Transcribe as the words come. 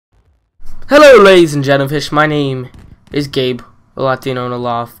Hello, ladies and gentlemen. My name is Gabe, the Latino in the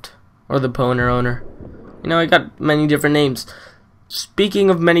loft, or the Poner owner. You know, I got many different names. Speaking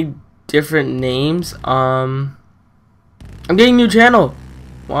of many different names, I'm getting a new channel.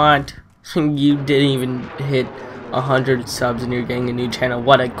 What? You didn't even hit 100 subs and you're getting a new channel.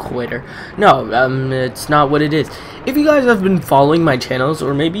 What a quitter. No, it's not what it is. If you guys have been following my channels,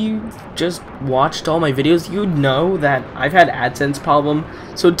 or maybe you just watched all my videos, you know that I've had AdSense problem.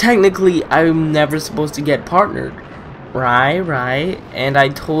 So technically, I'm never supposed to get partnered. Right. And I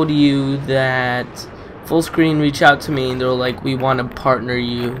told you that Full Screen reached out to me and they're like, we want to partner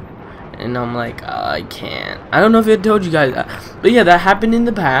you. And I'm like, I can't. I don't know if I told you guys that. But yeah, that happened in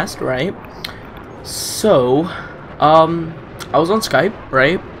the past, right? So, I was on Skype,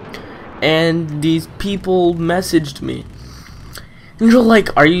 right? And these people messaged me. And they're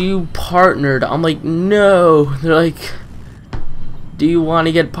like, are you partnered? I'm like, no. They're like, do you want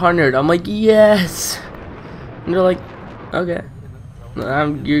to get partnered? I'm like, yes. And they're like, okay.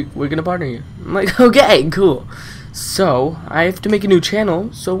 We're gonna partner you. I'm like, okay, cool. So, I have to make a new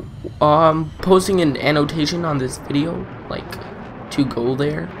channel. So, I'm posting an annotation on this video, like, to go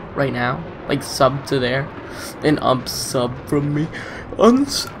there right now. Like, sub to there. And unsub from me.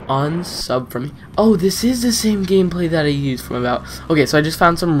 Unsub from me. Oh, this is the same gameplay that I used from about... Okay, so I just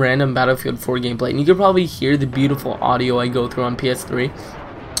found some random Battlefield 4 gameplay. And you can probably hear the beautiful audio I go through on PS3.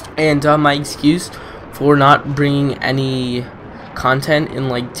 And my excuse for not bringing any content in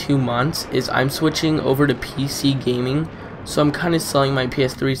like 2 months is I'm switching over to PC gaming. So I'm kind of selling my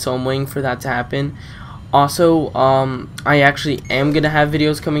PS3, so I'm waiting for that to happen. Also, I actually am gonna have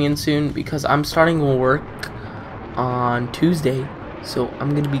videos coming in soon because I'm starting work on Tuesday, so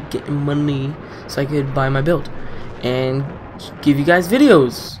I'm gonna be getting money so I could buy my build and give you guys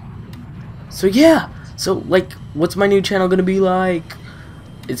videos. So yeah, so like, what's my new channel gonna be like?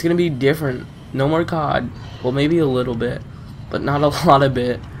 It's gonna be different. No more COD. Well, maybe a little bit, but not a lot of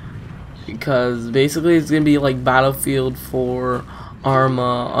it, because basically it's gonna be like Battlefield 4,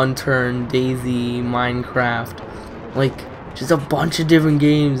 Arma, Unturned, Daisy, Minecraft, like just a bunch of different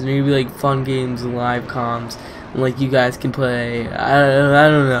games. Maybe like fun games and live comms, and like you guys can play. I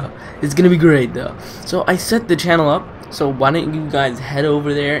don't know. It's gonna be great though. So I set the channel up. So why don't you guys head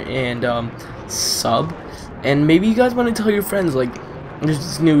over there and sub, and maybe you guys want to tell your friends, like, there's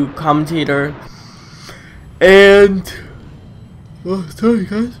this new commentator, and sorry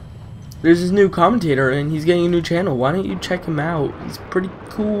guys. There's this new commentator and he's getting a new channel. Why don't you check him out? He's pretty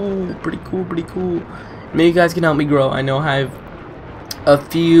cool. Maybe you guys can help me grow. I know I have a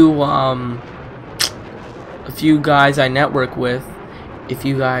few guys I network with. If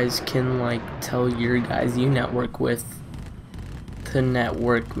you guys can like tell your guys you network with to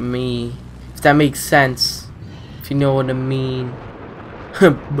network me, if that makes sense, if you know what I mean.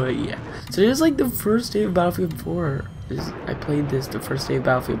 But yeah, so this is like the first day of Battlefield 4. I played this the first day of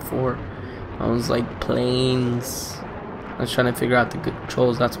Battlefield 4. I was like planes. I was trying to figure out the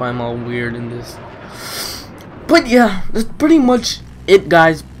controls. That's why I'm all weird in this. But yeah, that's pretty much it,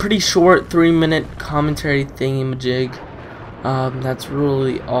 guys. Pretty short 3-minute commentary thingy-majig. That's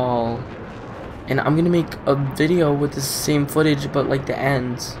really all. And I'm gonna make a video with the same footage, but like the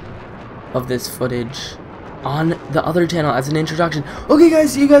ends of this footage on the other channel as an introduction. Okay,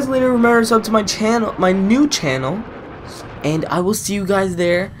 guys. See you guys later. Remember to sub to my channel, my new channel. And I will see you guys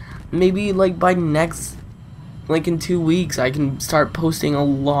there. Maybe like by next, like in 2 weeks, I can start posting a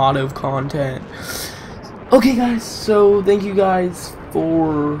lot of content. Okay guys, so thank you guys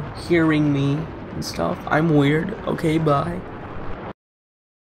for hearing me and stuff. I'm weird. Okay, bye.